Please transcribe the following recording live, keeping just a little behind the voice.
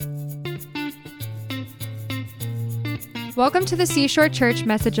Welcome to the Seashore Church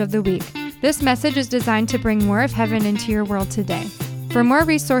Message of the Week. This message is designed to bring more of heaven into your world today. For more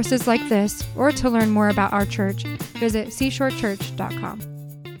resources like this, or to learn more about our church, visit seashorechurch.com.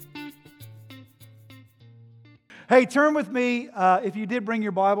 Hey, turn with me, if you did bring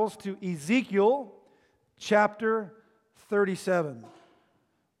your Bibles, to Ezekiel chapter 37.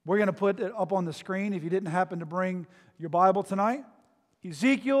 We're going to put it up on the screen if you didn't happen to bring your Bible tonight.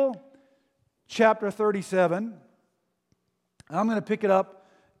 Ezekiel chapter 37. I'm going to pick it up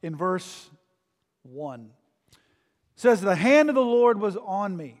in verse 1. It says, "The hand of the Lord was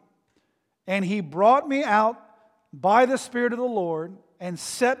on me, and He brought me out by the Spirit of the Lord and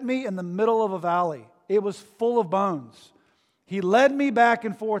set me in the middle of a valley. It was full of bones. He led me back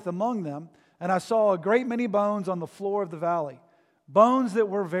and forth among them, and I saw a great many bones on the floor of the valley, bones that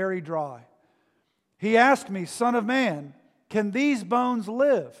were very dry. He asked me, 'Son of man, can these bones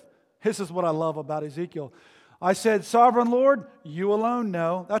live?'" This is what I love about Ezekiel. I said, "Sovereign Lord, you alone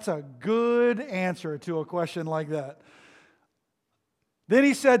know." That's a good answer to a question like that. Then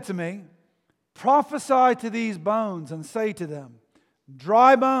he said to me, "Prophesy to these bones and say to them,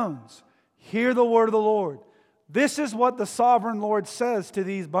 'Dry bones, hear the word of the Lord. This is what the sovereign Lord says to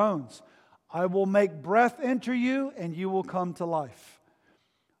these bones. I will make breath enter you, and you will come to life.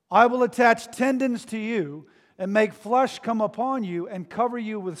 I will attach tendons to you and make flesh come upon you and cover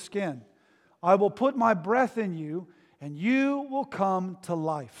you with skin. I will put my breath in you, and you will come to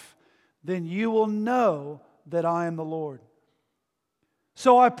life. Then you will know that I am the Lord.'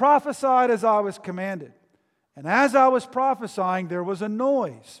 So I prophesied as I was commanded. And as I was prophesying, there was a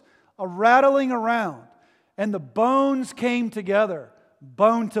noise, a rattling around, and the bones came together,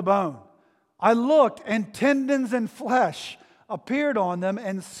 bone to bone. I looked, and tendons and flesh appeared on them,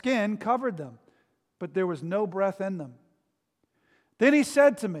 and skin covered them, but there was no breath in them. Then he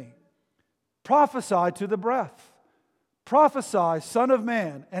said to me, 'Prophesy to the breath. Prophesy, Son of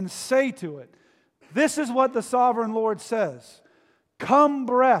man, and say to it, this is what the sovereign Lord says. Come,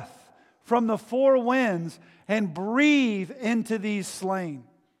 breath, from the four winds, and breathe into these slain,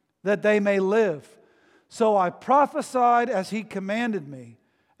 that they may live.' So I prophesied as he commanded me,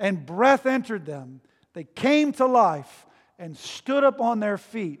 and breath entered them. They came to life and stood up on their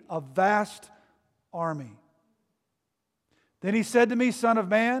feet, a vast army. Then he said to me, 'Son of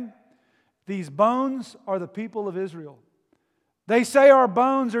man, these bones are the people of Israel. They say our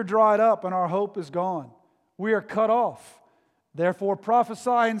bones are dried up and our hope is gone. We are cut off. Therefore prophesy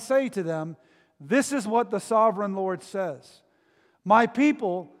and say to them, this is what the sovereign Lord says. My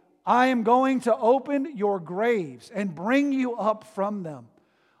people, I am going to open your graves and bring you up from them.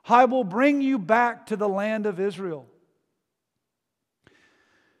 I will bring you back to the land of Israel.'"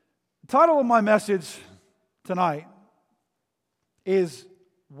 The title of my message tonight is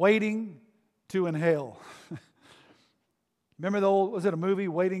Waiting to Inhale. Remember the old, was it a movie,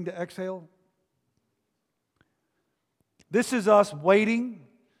 Waiting to Exhale? This is us waiting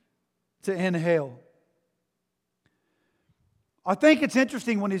to inhale. I think it's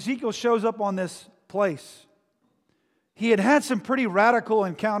interesting when Ezekiel shows up on this place. He had had some pretty radical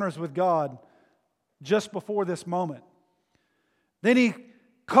encounters with God just before this moment. Then he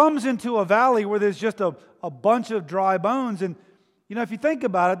comes into a valley where there's just a bunch of dry bones. And you know, if you think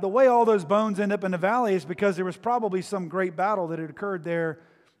about it, the way all those bones end up in the valley is because there was probably some great battle that had occurred there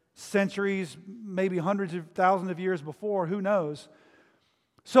centuries, maybe hundreds of thousands of years before, who knows.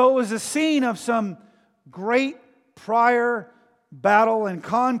 So it was a scene of some great prior battle and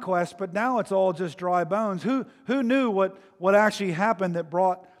conquest, but now it's all just dry bones. Who knew what actually happened that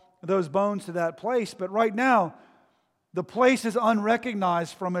brought those bones to that place? But right now, the place is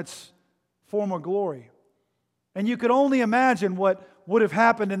unrecognized from its former glory. And you could only imagine what would have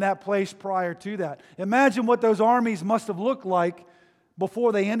happened in that place prior to that. Imagine what those armies must have looked like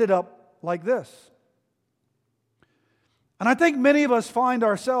before they ended up like this. And I think many of us find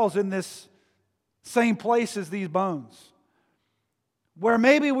ourselves in this same place as these bones, where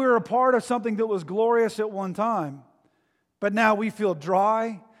maybe we were a part of something that was glorious at one time, but now we feel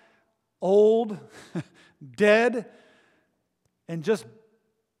dry, old, dead, and just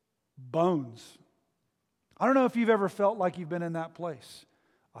bones. I don't know if you've ever felt like you've been in that place.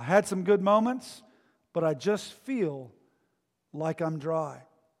 I had some good moments, but I just feel like I'm dry.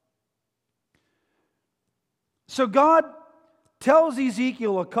 So God tells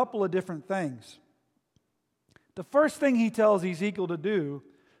Ezekiel a couple of different things. The first thing he tells Ezekiel to do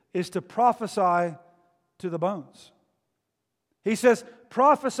is to prophesy to the bones. He says,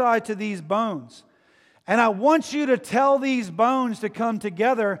 "Prophesy to these bones. And I want you to tell these bones to come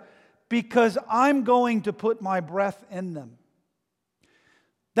together because I'm going to put my breath in them."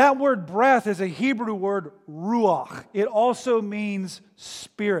 That word breath is a Hebrew word, ruach. It also means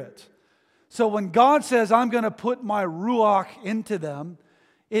spirit. So when God says, I'm going to put my ruach into them,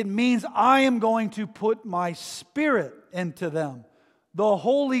 it means I am going to put my spirit into them. The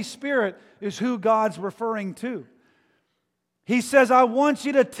Holy Spirit is who God's referring to. He says, I want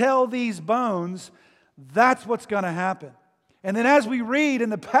you to tell these bones that's what's going to happen. And then as we read in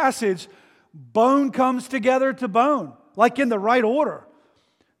the passage, bone comes together to bone, like in the right order.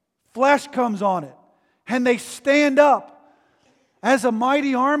 Flesh comes on it, and they stand up as a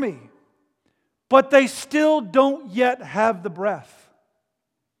mighty army, but they still don't yet have the breath.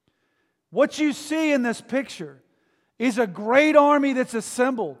 What you see in this picture is a great army that's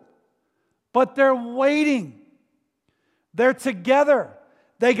assembled, but they're waiting. They're together.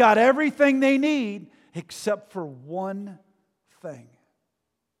 They got everything they need except for one thing.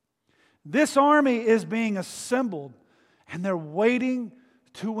 This army is being assembled, and they're waiting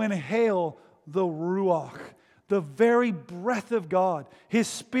to inhale the Ruach, the very breath of God, His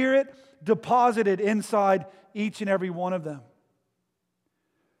Spirit deposited inside each and every one of them.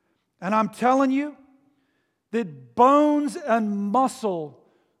 And I'm telling you that bones and muscle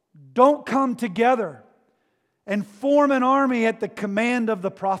don't come together and form an army at the command of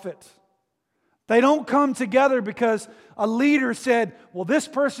the prophet. They don't come together because a leader said, well, this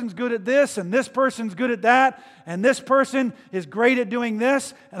person's good at this, and this person's good at that, and this person is great at doing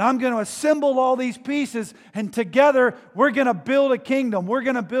this, and I'm going to assemble all these pieces, and together we're going to build a kingdom. We're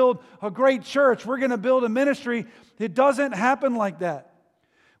going to build a great church. We're going to build a ministry. It doesn't happen like that.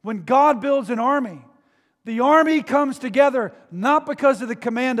 When God builds an army, the army comes together not because of the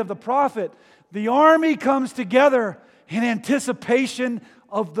command of the prophet. The army comes together in anticipation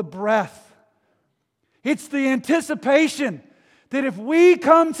of the breath. It's the anticipation that if we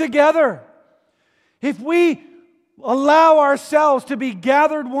come together, if we allow ourselves to be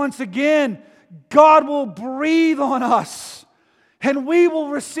gathered once again, God will breathe on us and we will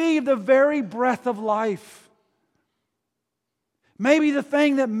receive the very breath of life. Maybe the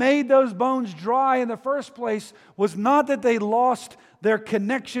thing that made those bones dry in the first place was not that they lost their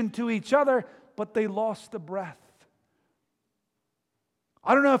connection to each other, but they lost the breath.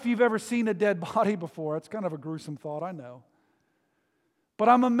 I don't know if you've ever seen a dead body before. It's kind of a gruesome thought, I know. But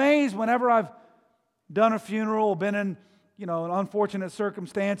I'm amazed whenever I've done a funeral, been in, an unfortunate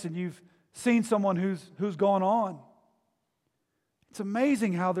circumstance, and you've seen someone who's gone on. It's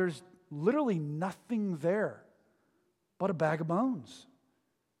amazing how there's literally nothing there but a bag of bones.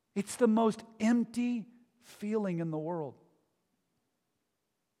 It's the most empty feeling in the world.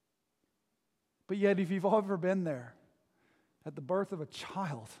 But yet, if you've ever been there, at the birth of a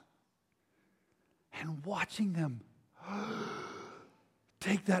child, and watching them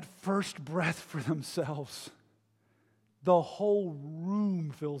take that first breath for themselves, the whole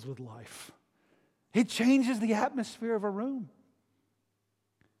room fills with life. It changes the atmosphere of a room.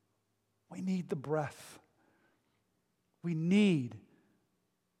 We need the breath. We need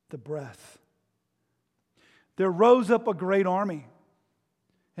the breath. There rose up a great army.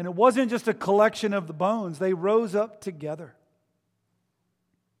 And it wasn't just a collection of the bones. They rose up together.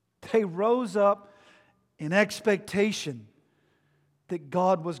 They rose up in expectation that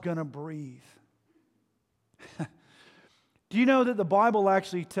God was going to breathe. Do you know that the Bible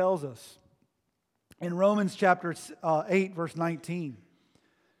actually tells us in Romans chapter 8, verse 19,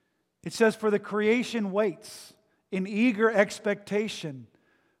 it says, "For the creation waits in eager expectation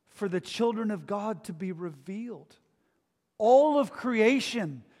for the children of God to be revealed." All of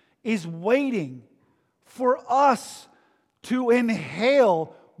creation is waiting for us to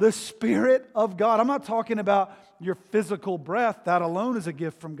inhale the Spirit of God. I'm not talking about your physical breath. That alone is a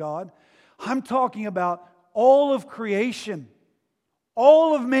gift from God. I'm talking about all of creation,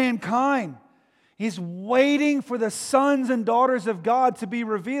 all of mankind is waiting for the sons and daughters of God to be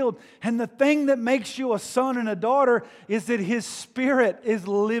revealed. And the thing that makes you a son and a daughter is that His Spirit is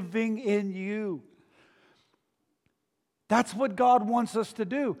living in you. That's what God wants us to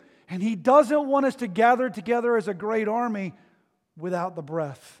do. And He doesn't want us to gather together as a great army without the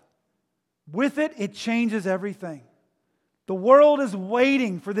breath. With it, it changes everything. The world is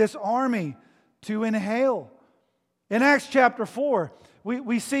waiting for this army to inhale. In Acts chapter 4,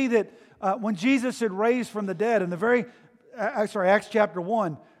 we see that when Jesus had raised from the dead, in Acts chapter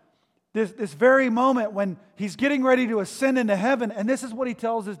 1, this very moment when He's getting ready to ascend into heaven, and this is what He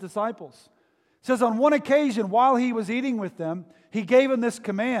tells His disciples. It says, on one occasion, while He was eating with them, He gave them this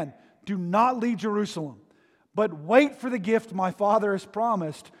command: do not leave Jerusalem, but wait for the gift my Father has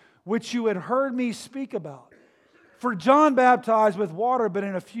promised, which you had heard me speak about. For John baptized with water, but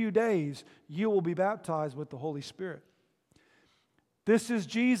in a few days you will be baptized with the Holy Spirit. This is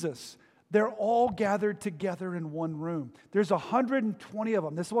Jesus. They're all gathered together in one room. There's 120 of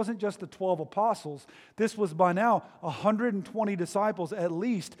them. This wasn't just the 12 apostles. This was by now 120 disciples at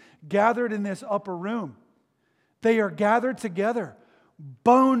least gathered in this upper room. They are gathered together,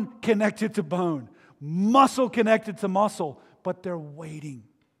 bone connected to bone, muscle connected to muscle, but they're waiting.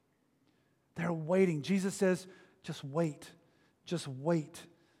 They're waiting. Jesus says, just wait, just wait,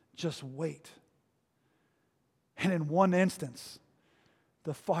 just wait. And in one instance,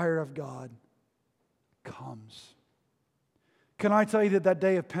 the fire of God comes. Can I tell you that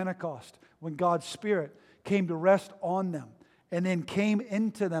day of Pentecost, when God's Spirit came to rest on them and then came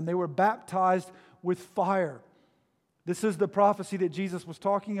into them, they were baptized with fire. This is the prophecy that Jesus was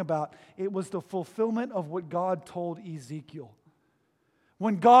talking about. It was the fulfillment of what God told Ezekiel.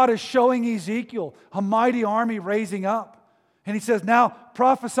 When God is showing Ezekiel a mighty army raising up, and he says, now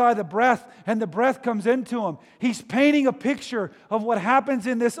prophesy the breath, and the breath comes into him. He's painting a picture of what happens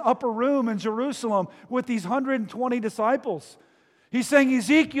in this upper room in Jerusalem with these 120 disciples. He's saying,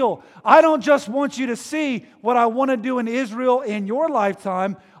 Ezekiel, I don't just want you to see what I want to do in Israel in your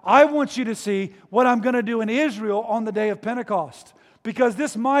lifetime. I want you to see what I'm going to do in Israel on the day of Pentecost. Because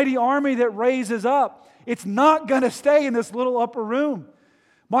this mighty army that raises up, it's not going to stay in this little upper room.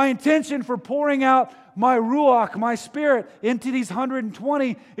 My intention for pouring out my Ruach, my Spirit, into these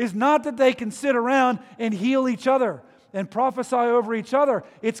 120 is not that they can sit around and heal each other and prophesy over each other.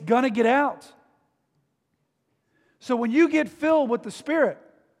 It's going to get out. So when you get filled with the Spirit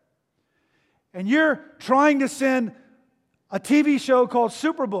and you're trying to send a TV show called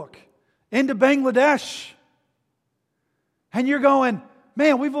Superbook into Bangladesh, and you're going,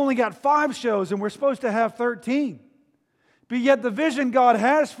 man, we've only got 5 shows and we're supposed to have 13. But yet the vision God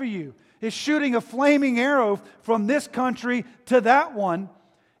has for you is shooting a flaming arrow from this country to that one.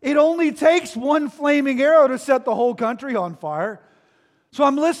 It only takes one flaming arrow to set the whole country on fire. So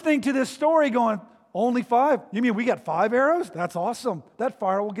I'm listening to this story going, only 5? You mean we got 5 arrows? That's awesome. That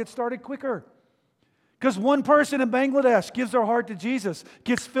fire will get started quicker. Because one person in Bangladesh gives their heart to Jesus,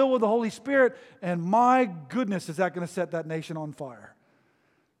 gets filled with the Holy Spirit, and my goodness, is that going to set that nation on fire.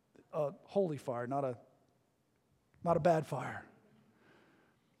 A holy fire, not a bad fire.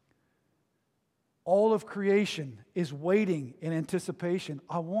 All of creation is waiting in anticipation.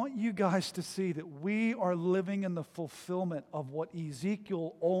 I want you guys to see that we are living in the fulfillment of what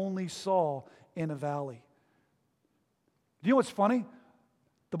Ezekiel only saw in a valley. Do you know what's funny?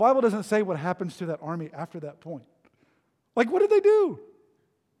 The Bible doesn't say what happens to that army after that point. Like, what did they do?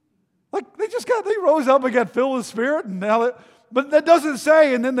 Like, they rose up and got filled with Spirit, and but that doesn't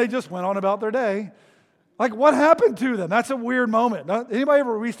say, and then they just went on about their day. Like, what happened to them? That's a weird moment. Anybody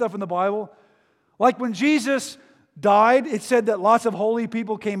ever read stuff in the Bible? Like when Jesus died, it said that lots of holy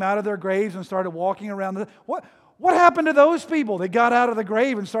people came out of their graves and started walking around. What happened to those people? They got out of the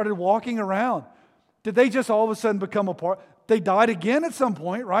grave and started walking around. Did they just all of a sudden become a part? They died again at some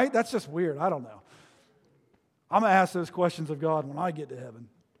point, right? That's just weird. I don't know. I'm going to ask those questions of God when I get to heaven.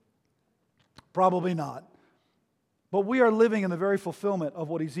 Probably not. But we are living in the very fulfillment of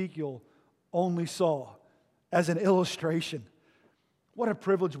what Ezekiel only saw as an illustration. What a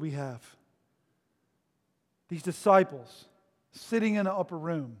privilege we have. These disciples sitting in an upper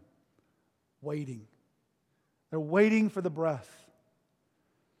room, waiting. They're waiting for the breath.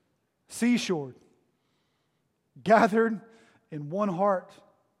 Seashore, gathered in one heart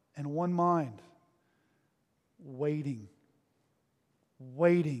and one mind, waiting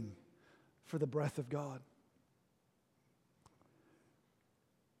for the breath of God.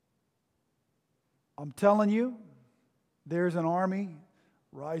 I'm telling you, there's an army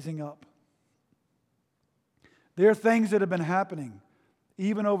rising up. There are things that have been happening,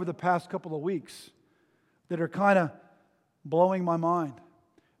 even over the past couple of weeks, that are kind of blowing my mind.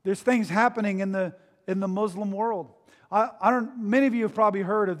 There's things happening in the Muslim world. Many of you have probably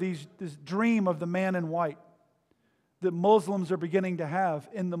heard of this dream of the man in white that Muslims are beginning to have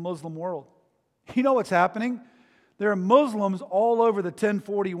in the Muslim world. You know what's happening? There are Muslims all over the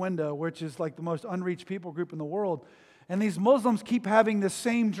 1040 window, which is like the most unreached people group in the world. And these Muslims keep having the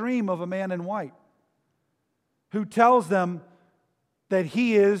same dream of a man in white who tells them that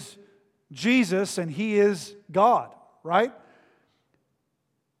he is Jesus and he is God, right?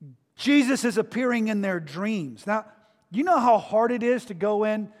 Jesus is appearing in their dreams. Now, you know how hard it is to go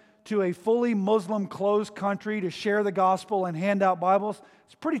into a fully Muslim closed country to share the gospel and hand out Bibles?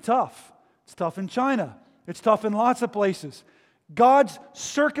 It's pretty tough. It's tough in China. It's tough in lots of places. God's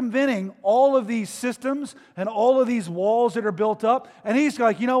circumventing all of these systems and all of these walls that are built up. And He's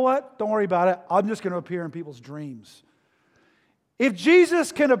like, you know what? Don't worry about it. I'm just going to appear in people's dreams. If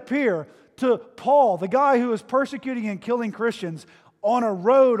Jesus can appear to Paul, the guy who is persecuting and killing Christians, on a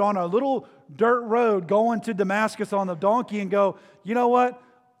road, on a little dirt road going to Damascus on the donkey and go, you know what?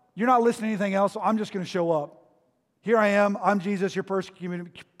 You're not listening to anything else, so I'm just going to show up. Here I am. I'm Jesus. You're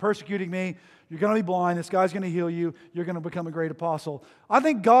persecuting me. You're going to be blind. This guy's going to heal you. You're going to become a great apostle. I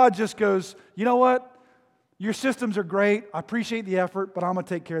think God just goes, you know what? Your systems are great. I appreciate the effort, but I'm going to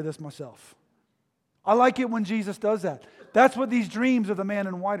take care of this myself. I like it when Jesus does that. That's what these dreams of the man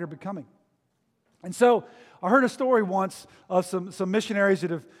in white are becoming. And so I heard a story once of some missionaries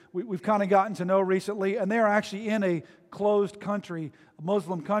that we've kind of gotten to know recently, and they're actually in a closed country, a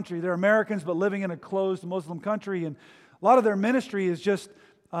Muslim country. They're Americans, but living in a closed Muslim country, and a lot of their ministry is just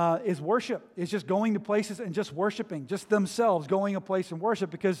is worship. It's just going to places and just worshiping, just themselves going a place and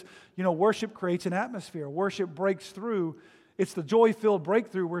worship, because worship creates an atmosphere. Worship breaks through. It's the joy-filled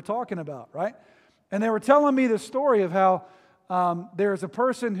breakthrough we're talking about, right? And they were telling me the story of how there's a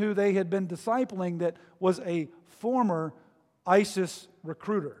person who they had been discipling that was a former ISIS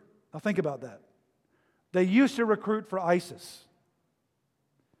recruiter. Now think about that. They used to recruit for ISIS.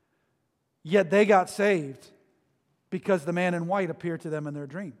 Yet they got saved because the man in white appeared to them in their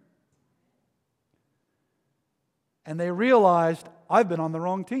dream. And they realized, I've been on the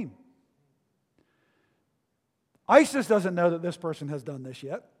wrong team. ISIS doesn't know that this person has done this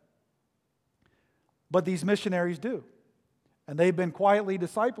yet. But these missionaries do. And they've been quietly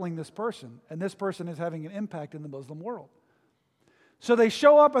discipling this person, and this person is having an impact in the Muslim world. So they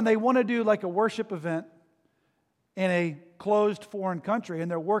show up and they want to do like a worship event in a closed foreign country,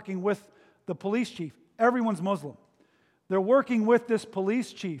 and they're working with the police chief. Everyone's Muslim. They're working with this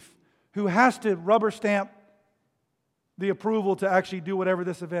police chief who has to rubber stamp the approval to actually do whatever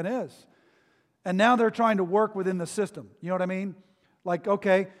this event is. And now they're trying to work within the system. You know what I mean? Like,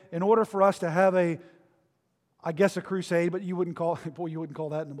 okay, in order for us to have a crusade, but you wouldn't call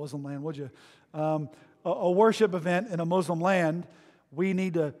that in a Muslim land, would you? A worship event in a Muslim land, we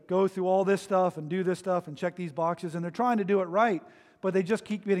need to go through all this stuff and do this stuff and check these boxes, and they're trying to do it right, but they just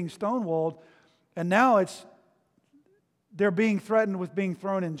keep getting stonewalled, and now they're being threatened with being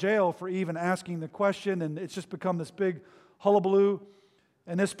thrown in jail for even asking the question, and it's just become this big hullabaloo.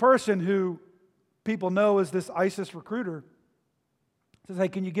 And this person who people know as this ISIS recruiter says, hey,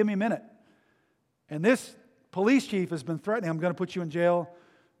 can you give me a minute? And this police chief has been threatening, I'm going to put you in jail.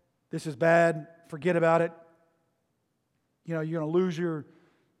 This is bad. Forget about it. You're going to lose your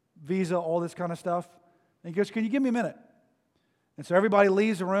visa, all this kind of stuff. And he goes, can you give me a minute? And so everybody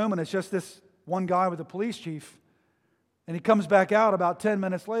leaves the room, and it's just this one guy with the police chief. And he comes back out about 10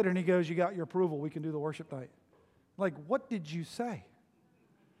 minutes later, and he goes, you got your approval. We can do the worship night. Like, what did you say?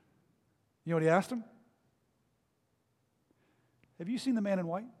 You know what he asked him? Have you seen the man in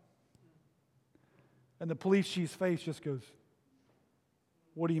white? And the police chief's face just goes,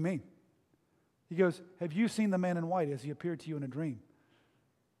 what do you mean? He goes, have you seen the man in white as he appeared to you in a dream?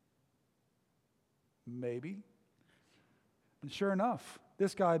 Maybe. And sure enough,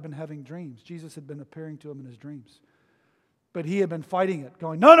 this guy had been having dreams. Jesus had been appearing to him in his dreams. But he had been fighting it,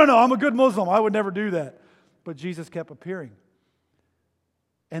 going, no, I'm a good Muslim. I would never do that. But Jesus kept appearing.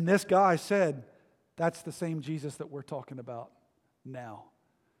 And this guy said, that's the same Jesus that we're talking about now.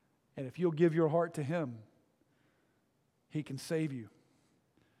 And if you'll give your heart to Him, He can save you.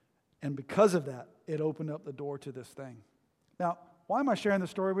 And because of that, it opened up the door to this thing. Now, why am I sharing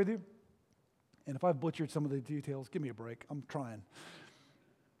this story with you? And if I've butchered some of the details, give me a break. I'm trying.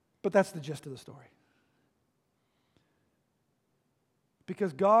 But that's the gist of the story.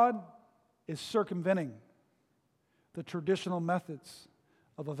 Because God is circumventing the traditional methods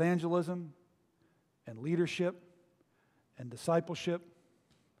of evangelism and leadership and discipleship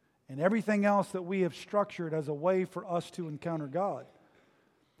and everything else that we have structured as a way for us to encounter God.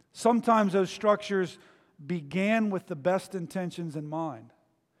 Sometimes those structures began with the best intentions in mind,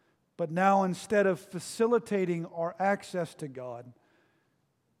 but now instead of facilitating our access to God,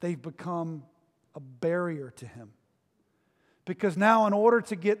 they've become a barrier to Him. Because now in order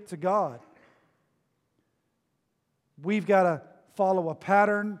to get to God, we've got to follow a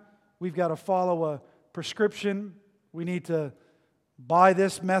pattern, we've got to follow a prescription, we need to buy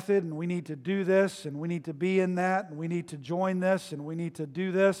this method, and we need to do this, and we need to be in that, and we need to join this, and we need to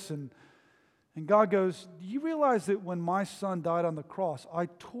do this. And God goes, do you realize that when my son died on the cross, I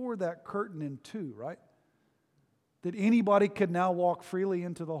tore that curtain in two, right? That anybody could now walk freely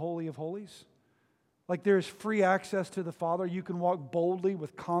into the Holy of Holies? Like there's free access to the Father. You can walk boldly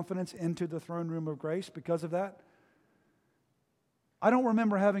with confidence into the throne room of grace because of that. I don't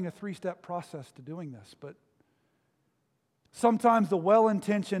remember having a 3-step process to doing this, but sometimes the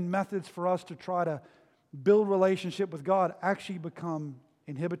well-intentioned methods for us to try to build relationship with God actually become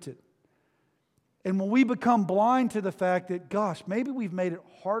inhibited. And when we become blind to the fact that, gosh, maybe we've made it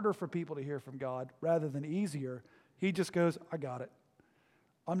harder for people to hear from God rather than easier, He just goes, I got it.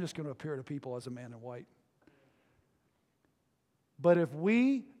 I'm just going to appear to people as a man in white. But if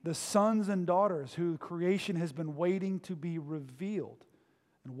we, the sons and daughters who creation has been waiting to be revealed,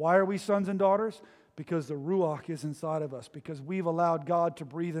 and why are we sons and daughters? Because the Ruach is inside of us, because we've allowed God to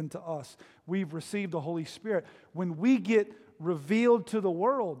breathe into us. We've received the Holy Spirit. When we get revealed to the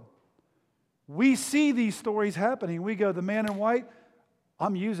world, we see these stories happening. We go, the man in white,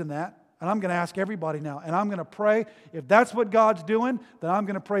 I'm using that. And I'm going to ask everybody now. And I'm going to pray. If that's what God's doing, then I'm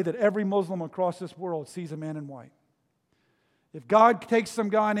going to pray that every Muslim across this world sees a man in white. If God takes some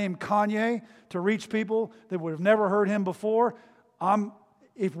guy named Kanye to reach people that would have never heard him before,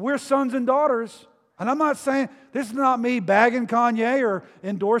 if we're sons and daughters, and I'm not saying, this is not me bagging Kanye or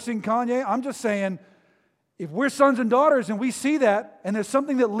endorsing Kanye. I'm just saying, if we're sons and daughters and we see that, and there's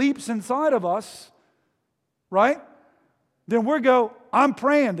something that leaps inside of us, right? Then I'm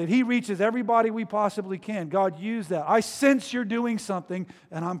praying that He reaches everybody we possibly can. God, use that. I sense You're doing something,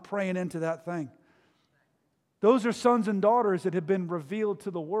 and I'm praying into that thing. Those are sons and daughters that have been revealed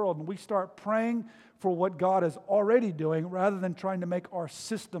to the world, and we start praying for what God is already doing rather than trying to make our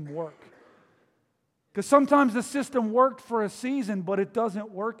system work. Because sometimes the system worked for a season, but it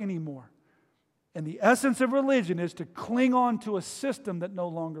doesn't work anymore. And the essence of religion is to cling on to a system that no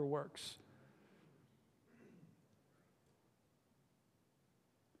longer works.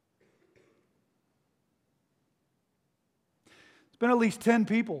 Been at least 10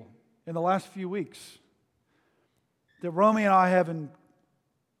 people in the last few weeks that Romy and I haven't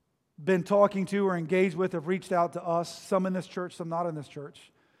been talking to or engaged with, have reached out to us, some in this church, some not in this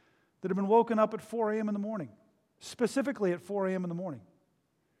church, that have been woken up at 4 a.m. in the morning, specifically at 4 a.m. in the morning.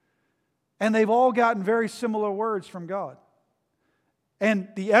 And they've all gotten very similar words from God. And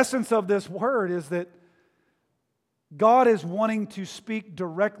the essence of this word is that God is wanting to speak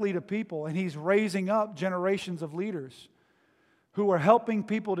directly to people, and He's raising up generations of leaders who are helping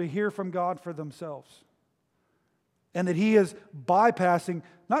people to hear from God for themselves. And that He is bypassing,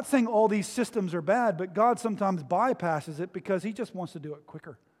 not saying all these systems are bad, but God sometimes bypasses it because He just wants to do it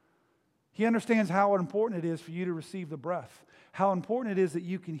quicker. He understands how important it is for you to receive the breath, how important it is that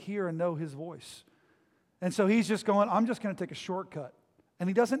you can hear and know His voice. And so He's just going, I'm just going to take a shortcut. And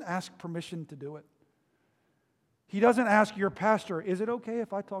He doesn't ask permission to do it. He doesn't ask your pastor, is it okay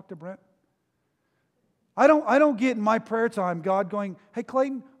if I talk to Brent? I don't get in my prayer time God going, hey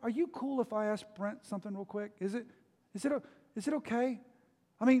Clayton, are you cool if I ask Brent something real quick? Is it okay?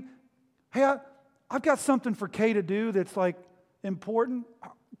 I mean, hey, I've got something for Kay to do that's like important.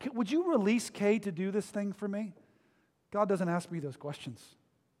 Would you release Kay to do this thing for me? God doesn't ask me those questions.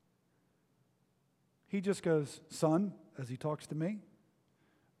 He just goes, son, as He talks to me,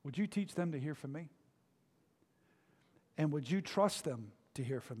 would you teach them to hear from me? And would you trust them to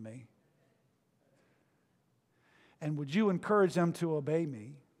hear from me? And would you encourage them to obey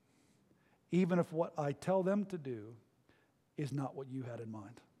me, even if what I tell them to do is not what you had in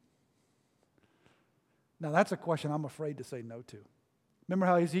mind? Now, that's a question I'm afraid to say no to. Remember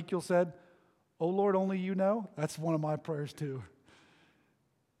how Ezekiel said, oh Lord, only You know? That's one of my prayers too.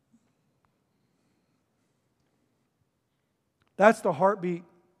 That's the heartbeat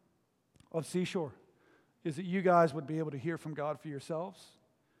of Seashore, is that you guys would be able to hear from God for yourselves,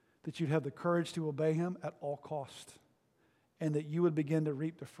 that you'd have the courage to obey Him at all cost, and that you would begin to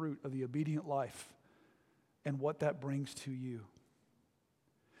reap the fruit of the obedient life and what that brings to you.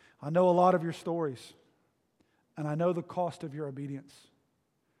 I know a lot of your stories, and I know the cost of your obedience.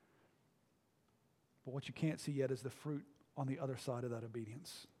 But what you can't see yet is the fruit on the other side of that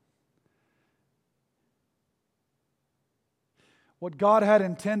obedience. What God had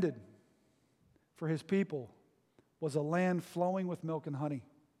intended for His people was a land flowing with milk and honey.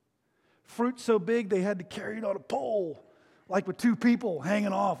 Fruit so big they had to carry it on a pole, like with 2 people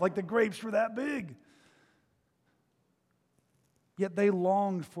hanging off, like the grapes were that big. Yet they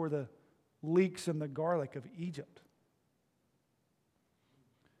longed for the leeks and the garlic of Egypt.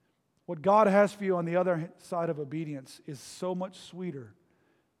 What God has for you on the other side of obedience is so much sweeter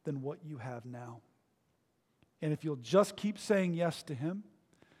than what you have now. And if you'll just keep saying yes to Him,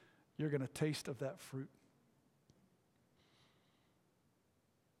 you're going to taste of that fruit.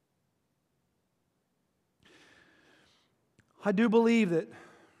 I do believe that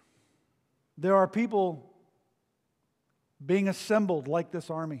there are people being assembled like this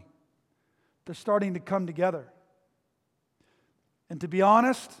army. They're starting to come together. And to be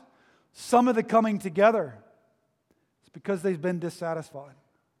honest, some of the coming together is because they've been dissatisfied.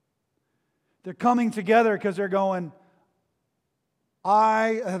 They're coming together because they're going,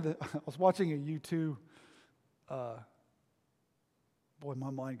 I was watching a U2. Boy,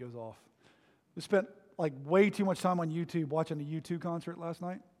 my mind goes off. We spent like way too much time on YouTube watching a U2 concert last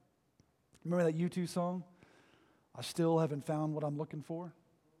night. Remember that U2 song? I still haven't found what I'm looking for.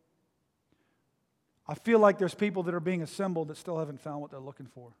 I feel like there's people that are being assembled that still haven't found what they're looking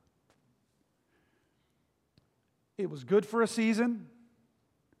for. It was good for a season,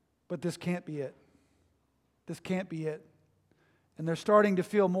 but this can't be it. This can't be it. And they're starting to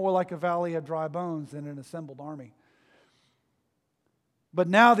feel more like a valley of dry bones than an assembled army. But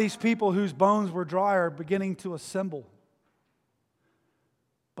now these people whose bones were dry are beginning to assemble.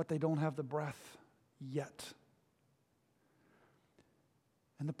 But they don't have the breath yet.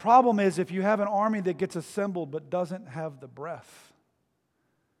 And the problem is, if you have an army that gets assembled but doesn't have the breath,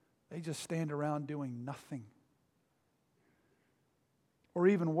 they just stand around doing nothing. Or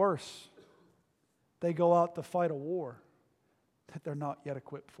even worse, they go out to fight a war that they're not yet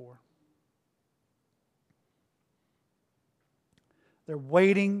equipped for. They're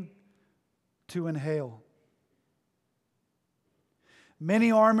waiting to inhale.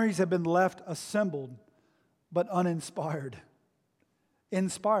 Many armies have been left assembled but uninspired.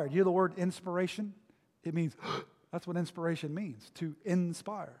 Inspired. You hear the word inspiration? It means, that's what inspiration means, to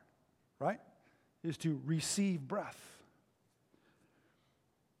inspire, right? Is to receive breath.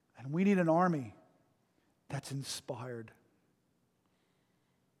 And we need an army that's inspired.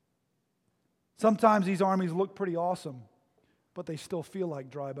 Sometimes these armies look pretty awesome, but they still feel like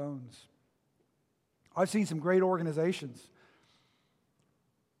dry bones. I've seen some great organizations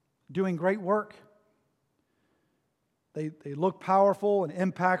doing great work. They look powerful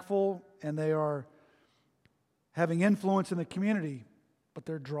and impactful, and they are having influence in the community, but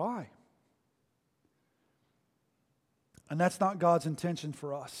they're dry. And that's not God's intention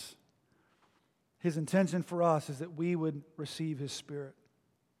for us. His intention for us is that we would receive His Spirit.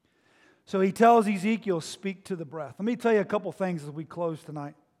 So He tells Ezekiel, speak to the breath. Let me tell you a couple things as we close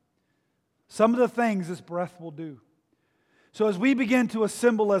tonight. Some of the things this breath will do. So as we begin to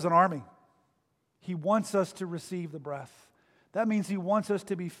assemble as an army, He wants us to receive the breath. That means He wants us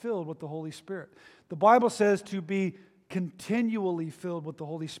to be filled with the Holy Spirit. The Bible says to be continually filled with the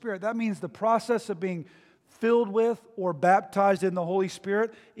Holy Spirit. That means the process of being filled with or baptized in the Holy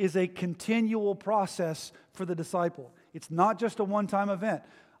Spirit is a continual process for the disciple. It's not just a one-time event.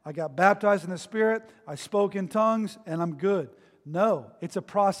 I got baptized in the Spirit, I spoke in tongues, and I'm good. No, it's a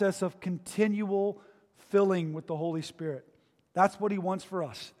process of continual filling with the Holy Spirit. That's what He wants for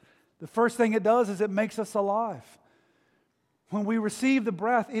us. The first thing it does is it makes us alive. When we receive the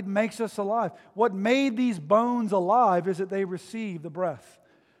breath, it makes us alive. What made these bones alive is that they received the breath.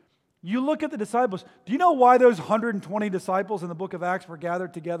 You look at the disciples. Do you know why those 120 disciples in the book of Acts were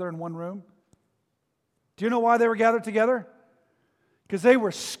gathered together in one room? Do you know why they were gathered together? Because they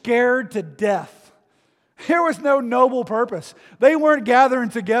were scared to death. There was no noble purpose. They weren't gathering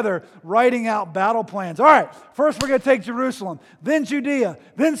together, writing out battle plans. All right, first we're going to take Jerusalem, then Judea,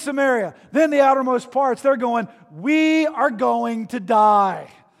 then Samaria, then the outermost parts. They're going, we are going to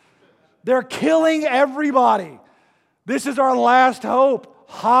die. They're killing everybody. This is our last hope.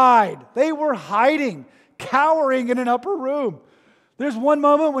 Hide. They were hiding, cowering in an upper room. There's one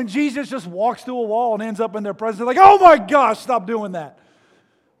moment when Jesus just walks through a wall and ends up in their presence. They're like, oh my gosh, stop doing that.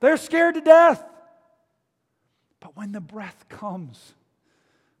 They're scared to death. But when the breath comes,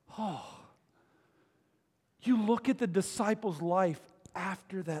 you look at the disciples' life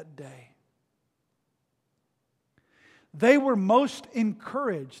after that day. They were most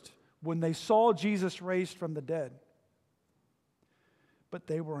encouraged when they saw Jesus raised from the dead. But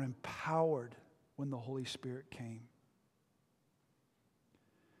they were empowered when the Holy Spirit came.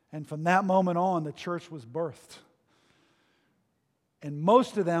 And from that moment on, the church was birthed. And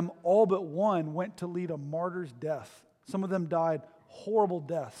most of them, all but one, went to lead a martyr's death. Some of them died horrible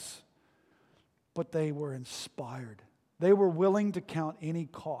deaths. But they were inspired. They were willing to count any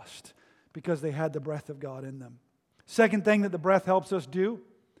cost because they had the breath of God in them. Second thing that the breath helps us do,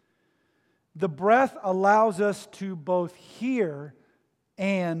 the breath allows us to both hear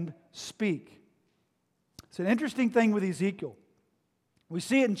and speak. It's an interesting thing with Ezekiel. We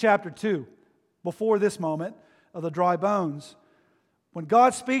see it in chapter 2, before this moment of the dry bones. When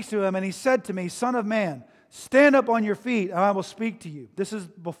God speaks to him, and He said to me, Son of man, stand up on your feet, and I will speak to you. This is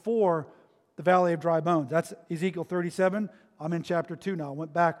before the valley of dry bones. That's Ezekiel 37. I'm in chapter 2 now. I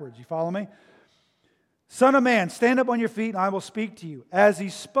went backwards. You follow me? Son of man, stand up on your feet, and I will speak to you. As he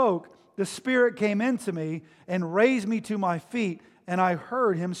spoke, the Spirit came into me and raised me to my feet, and I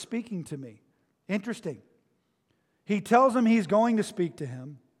heard Him speaking to me. Interesting. He tells him he's going to speak to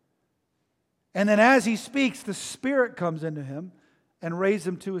him. And then as he speaks, the Spirit comes into him. and raised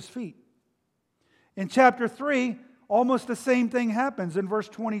him to his feet. In chapter 3, almost the same thing happens in verse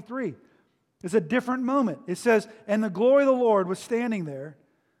 23. It's a different moment. It says, "And the glory of the Lord was standing there,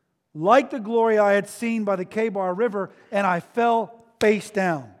 like the glory I had seen by the Kebar River, and I fell face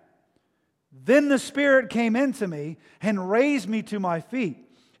down. Then the Spirit came into me and raised me to my feet.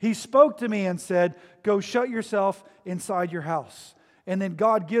 He spoke to me and said, 'Go shut yourself inside your house.'" And then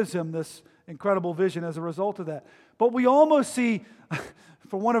God gives him this incredible vision as a result of that. But we almost see,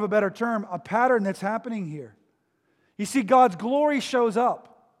 for want of a better term, a pattern that's happening here. You see, God's glory shows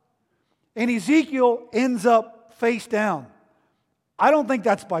up, and Ezekiel ends up face down. I don't think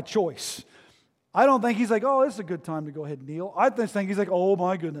that's by choice. I don't think he's like, "Oh, this is a good time to go ahead and kneel." I just think he's like, "Oh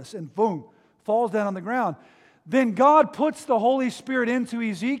my goodness," and boom, falls down on the ground. Then God puts the Holy Spirit into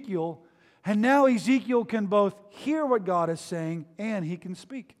Ezekiel, and now Ezekiel can both hear what God is saying and he can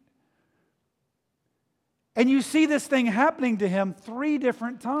speak. And you see this thing happening to him 3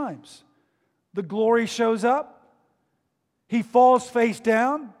 different times. The glory shows up, he falls face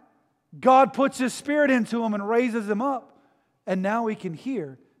down, God puts His Spirit into him and raises him up, and now he can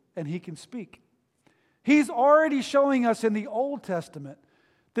hear and he can speak. He's already showing us in the Old Testament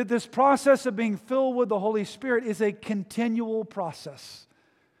that this process of being filled with the Holy Spirit is a continual process.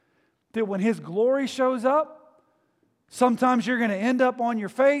 That when His glory shows up, sometimes you're going to end up on your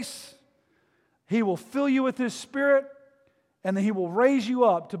face. He will fill you with His Spirit, and then He will raise you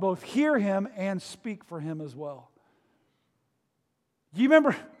up to both hear Him and speak for Him as well. Do you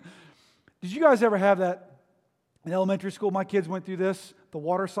remember, did you guys ever have that in elementary school? My kids went through this, the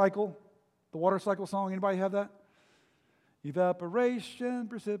water cycle song. Anybody have that? Evaporation,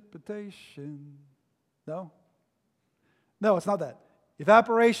 precipitation. No? No, it's not that.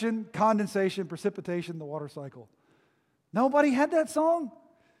 Evaporation, condensation, precipitation, the water cycle. Nobody had that song?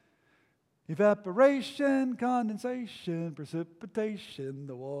 Evaporation, condensation, precipitation,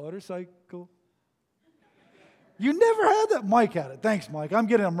 the water cycle. You never had that? Mike had it. Thanks, Mike. I'm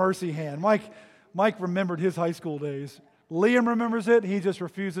getting a mercy hand. Mike remembered his high school days. Liam remembers it. He just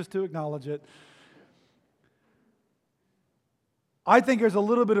refuses to acknowledge it. I think there's a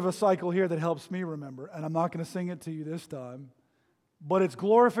little bit of a cycle here that helps me remember, and I'm not going to sing it to you this time. But it's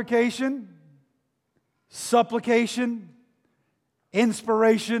glorification, supplication,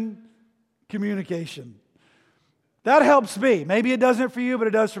 inspiration, communication. That helps me. Maybe it doesn't for you, but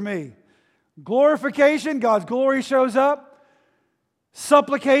it does for me. Glorification, God's glory shows up.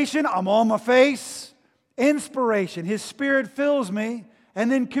 Supplication, I'm on my face. Inspiration, His Spirit fills me.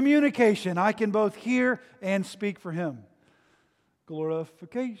 And then communication, I can both hear and speak for Him.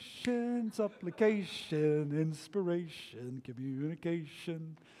 Glorification, supplication, inspiration,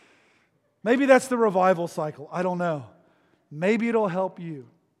 communication. Maybe that's the revival cycle. I don't know. Maybe it'll help you.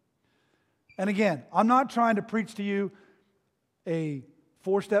 And again, I'm not trying to preach to you a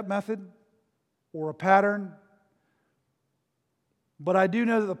 4-step method or a pattern, but I do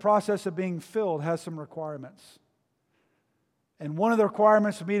know that the process of being filled has some requirements. And one of the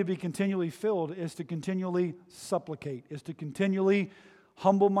requirements for me to be continually filled is to continually supplicate, is to continually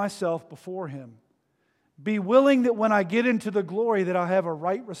humble myself before Him. Be willing that when I get into the glory that I have a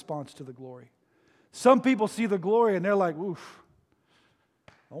right response to the glory. Some people see the glory and they're like, "Oof,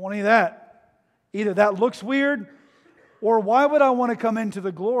 I don't want any of that." Either that looks weird, or why would I want to come into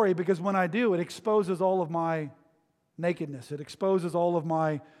the glory? Because when I do, it exposes all of my nakedness. It exposes all of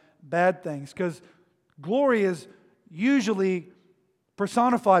my bad things. Because glory is usually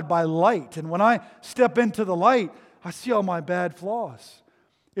personified by light. And when I step into the light, I see all my bad flaws.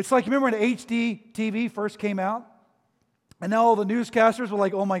 It's like, remember when HD TV first came out? And now all the newscasters were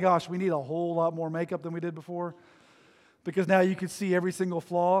like, "Oh my gosh, we need a whole lot more makeup than we did before." Because now you can see every single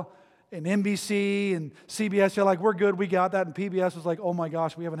flaw. And NBC and CBS, they're like, "We're good, we got that." And PBS was like, "Oh my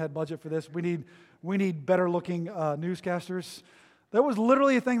gosh, we haven't had budget for this. We need better looking newscasters." That was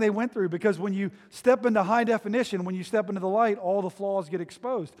literally a thing they went through, because when you step into high definition, when you step into the light, all the flaws get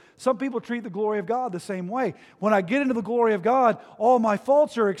exposed. Some people treat the glory of God the same way. When I get into the glory of God, all my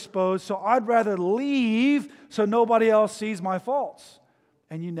faults are exposed, so I'd rather leave so nobody else sees my faults.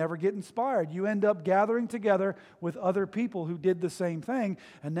 And you never get inspired. You end up gathering together with other people who did the same thing,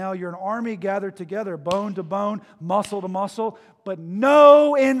 and now you're an army gathered together, bone to bone, muscle to muscle, but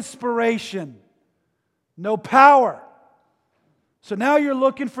no inspiration, no power. So now you're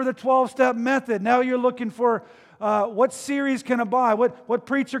looking for the 12-step method. Now you're looking for what series can I buy? What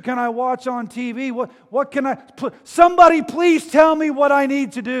preacher can I watch on TV? What can I... Somebody please tell me what I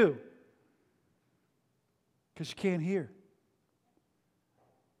need to do. Because you can't hear.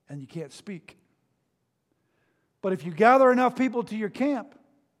 And you can't speak. But if you gather enough people to your camp,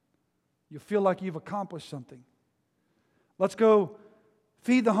 you'll feel like you've accomplished something. Let's go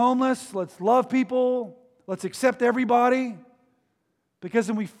feed the homeless. Let's love people. Let's accept everybody. Because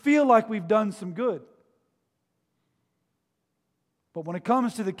then we feel like we've done some good. But when it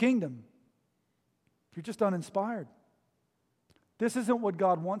comes to the kingdom, you're just uninspired. This isn't what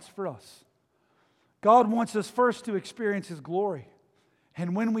God wants for us. God wants us first to experience His glory.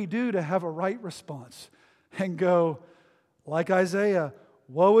 And when we do, to have a right response and go, like Isaiah,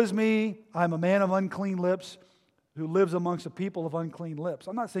 woe is me, I'm a man of unclean lips who lives amongst a people of unclean lips.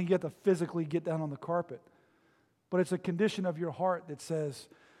 I'm not saying you have to physically get down on the carpet, but it's a condition of your heart that says,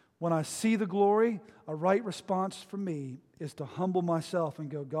 when I see the glory, a right response for me is to humble myself and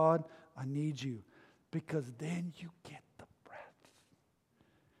go, God, I need you. Because then you get the breath.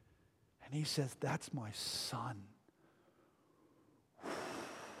 And He says, that's my son.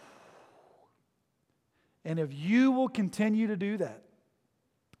 And if you will continue to do that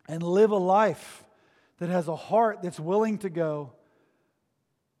and live a life that has a heart that's willing to go,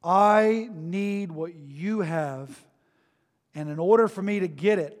 I need what you have, and in order for me to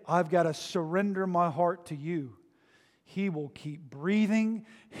get it, I've got to surrender my heart to you. He will keep breathing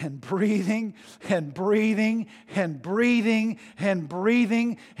and breathing and breathing and breathing and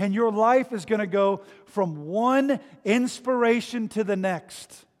breathing, and your life is going to go from one inspiration to the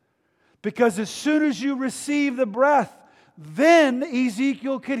next. Because as soon as you receive the breath, then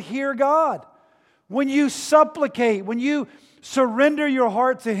Ezekiel could hear God. When you supplicate, when you surrender your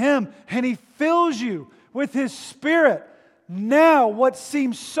heart to Him and He fills you with His Spirit, now what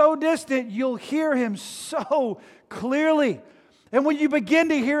seems so distant, you'll hear Him so clearly. And when you begin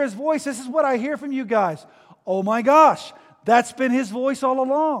to hear His voice, this is what I hear from you guys. Oh my gosh, that's been His voice all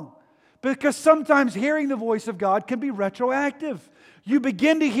along. Because sometimes hearing the voice of God can be retroactive. You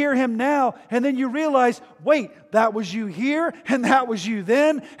begin to hear Him now, and then you realize, wait, that was you here, and that was you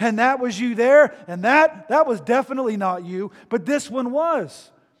then, and that was you there, and that was definitely not you, but this one was.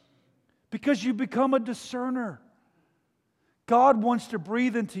 Because you become a discerner. God wants to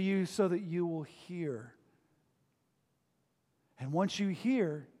breathe into you so that you will hear. And once you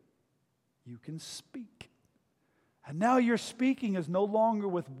hear, you can speak. And now your speaking is no longer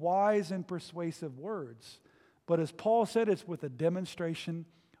with wise and persuasive words, but as Paul said, it's with a demonstration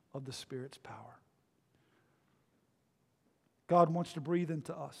of the Spirit's power. God wants to breathe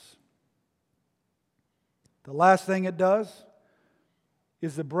into us. The last thing it does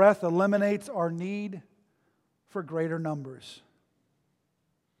is the breath eliminates our need for greater numbers.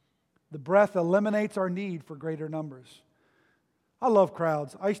 The breath eliminates our need for greater numbers. I love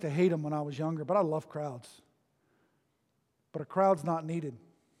crowds. I used to hate them when I was younger, but I love crowds. But a crowd's not needed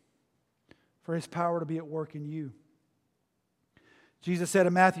for His power to be at work in you. Jesus said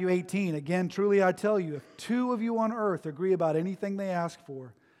in Matthew 18, again, truly I tell you, if two of you on earth agree about anything they ask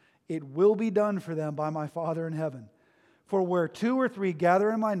for, it will be done for them by my Father in heaven. For where two or three gather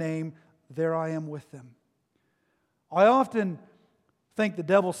in my name, there I am with them. I often think the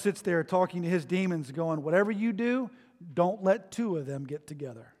devil sits there talking to his demons going, whatever you do, don't let two of them get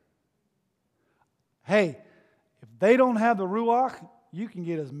together. Hey, if they don't have the Ruach, you can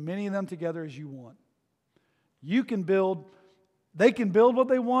get as many of them together as you want. They can build what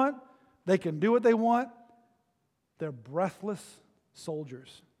they want. They can do what they want. They're breathless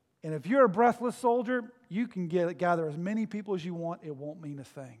soldiers. And if you're a breathless soldier, you can gather as many people as you want. It won't mean a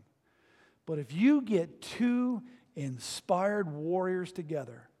thing. But if you get two inspired warriors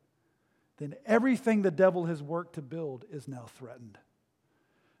together, then everything the devil has worked to build is now threatened.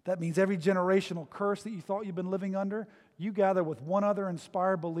 That means every generational curse that you thought you've been living under, you gather with one other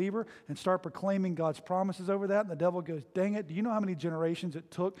inspired believer and start proclaiming God's promises over that, and the devil goes, dang it, do you know how many generations it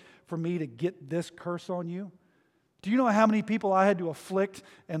took for me to get this curse on you? Do you know how many people I had to afflict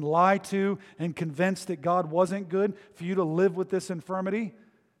and lie to and convince that God wasn't good for you to live with this infirmity?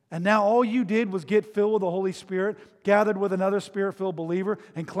 And now all you did was get filled with the Holy Spirit, gathered with another Spirit-filled believer,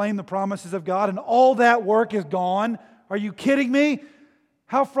 and claim the promises of God, and all that work is gone? Are you kidding me?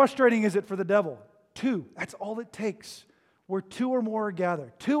 How frustrating is it for the devil? Two, that's all it takes. Where two or more are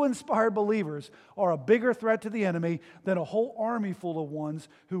gathered. Two inspired believers are a bigger threat to the enemy than a whole army full of ones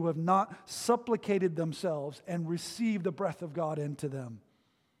who have not supplicated themselves and received the breath of God into them.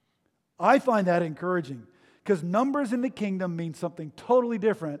 I find that encouraging because numbers in the kingdom mean something totally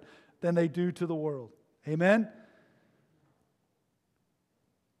different than they do to the world. Amen?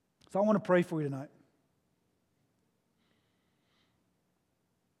 So I want to pray for you tonight.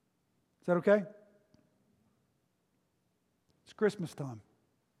 Is that okay? It's Christmas time.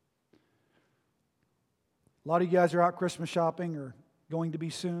 A lot of you guys are out Christmas shopping or going to be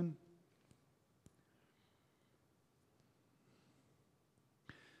soon.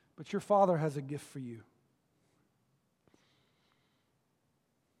 But your Father has a gift for you.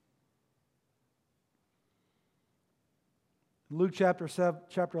 Luke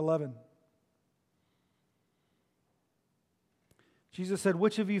chapter 11. Jesus said,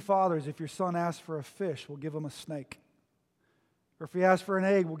 which of you fathers, if your son asks for a fish, will give him a snake? Or if he asks for an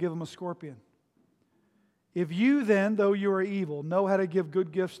egg, will give him a scorpion? If you then, though you are evil, know how to give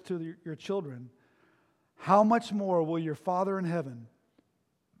good gifts to your children, how much more will your Father in heaven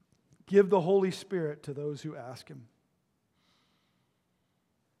give the Holy Spirit to those who ask Him?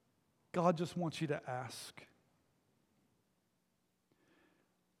 God just wants you to ask.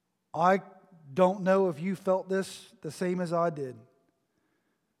 I don't know if you felt this the same as I did,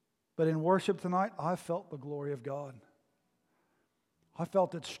 but in worship tonight, I felt the glory of God. I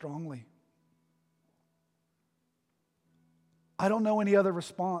felt it strongly. I don't know any other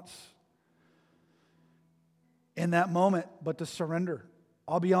response in that moment but to surrender.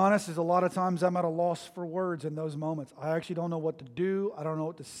 I'll be honest, there's a lot of times I'm at a loss for words in those moments. I actually don't know what to do. I don't know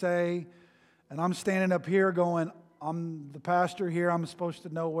what to say. And I'm standing up here going, I'm the pastor here. I'm supposed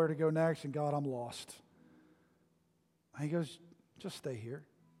to know where to go next. And God, I'm lost. And He goes, just stay here.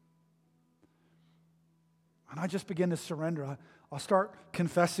 And I just begin to surrender. I'll start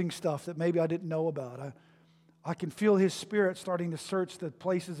confessing stuff that maybe I didn't know about. I can feel His Spirit starting to search the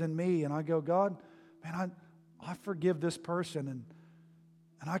places in me. And I go, God, man, I forgive this person.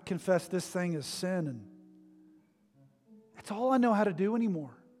 And I confess this thing as sin. And that's all I know how to do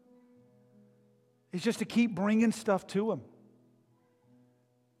anymore. It's just to keep bringing stuff to Him.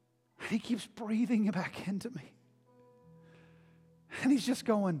 And He keeps breathing it back into me. And He's just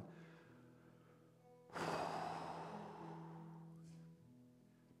going, it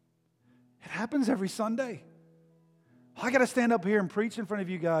happens every Sunday. I got to stand up here and preach in front of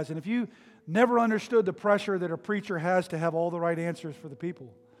you guys. And if you never understood the pressure that a preacher has to have all the right answers for the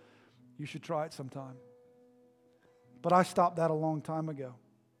people, you should try it sometime. But I stopped that a long time ago.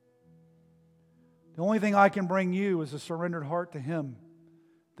 The only thing I can bring you is a surrendered heart to Him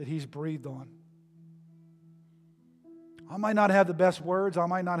that He's breathed on. I might not have the best words. I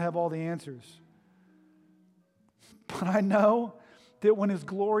might not have all the answers. But I know that when His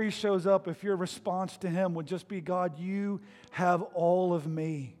glory shows up, if your response to Him would just be, God, you have all of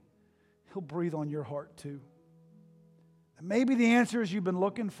me, He'll breathe on your heart too. And maybe the answers you've been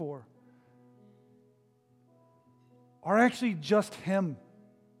looking for are actually just Him.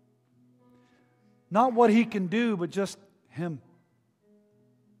 Not what He can do, but just Him.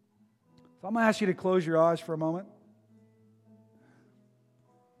 So I'm going to ask you to close your eyes for a moment.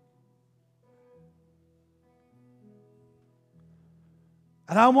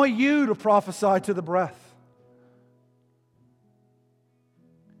 And I want you to prophesy to the breath.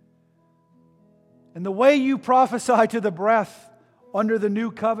 And the way you prophesy to the breath under the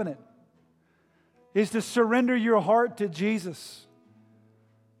new covenant is to surrender your heart to Jesus.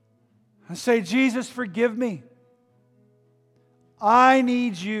 And say, Jesus, forgive me. I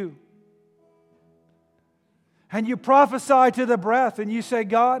need you. And you prophesy to the breath and you say,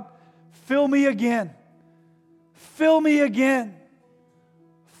 God, fill me again. Fill me again.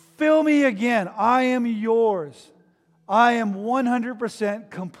 Fill me again. I am yours. I am 100%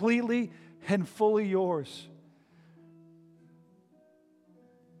 completely and fully yours.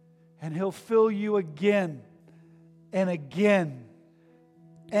 And He'll fill you again and again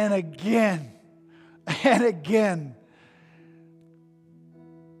and again and again.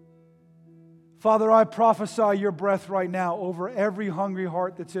 Father, I prophesy your breath right now over every hungry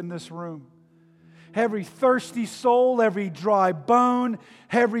heart that's in this room. Every thirsty soul, every dry bone,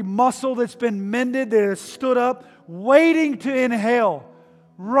 every muscle that's been mended, that has stood up, waiting to inhale.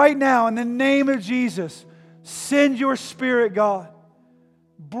 Right now, in the name of Jesus, send your Spirit, God.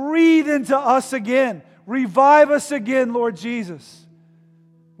 Breathe into us again. Revive us again, Lord Jesus,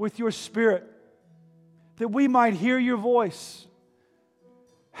 with your Spirit, that we might hear your voice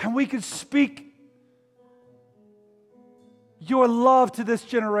and we could speak your love to this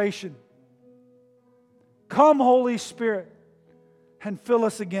generation. Come, Holy Spirit, and fill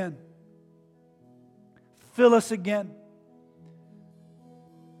us again. Fill us again.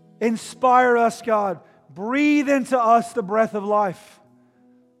 Inspire us, God. Breathe into us the breath of life.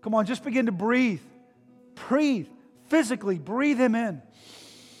 Come on, just begin to breathe. Breathe. Physically, breathe Him in.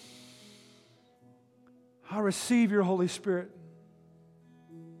 I receive your Holy Spirit.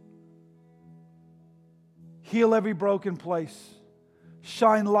 Heal every broken place.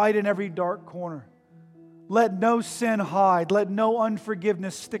 Shine light in every dark corner. Let no sin hide. Let no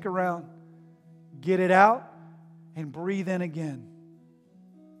unforgiveness stick around. Get it out and breathe in again.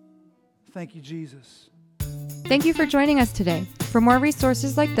 Thank you, Jesus. Thank you for joining us today. For more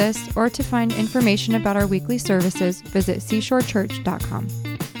resources like this or to find information about our weekly services, visit seashorechurch.com.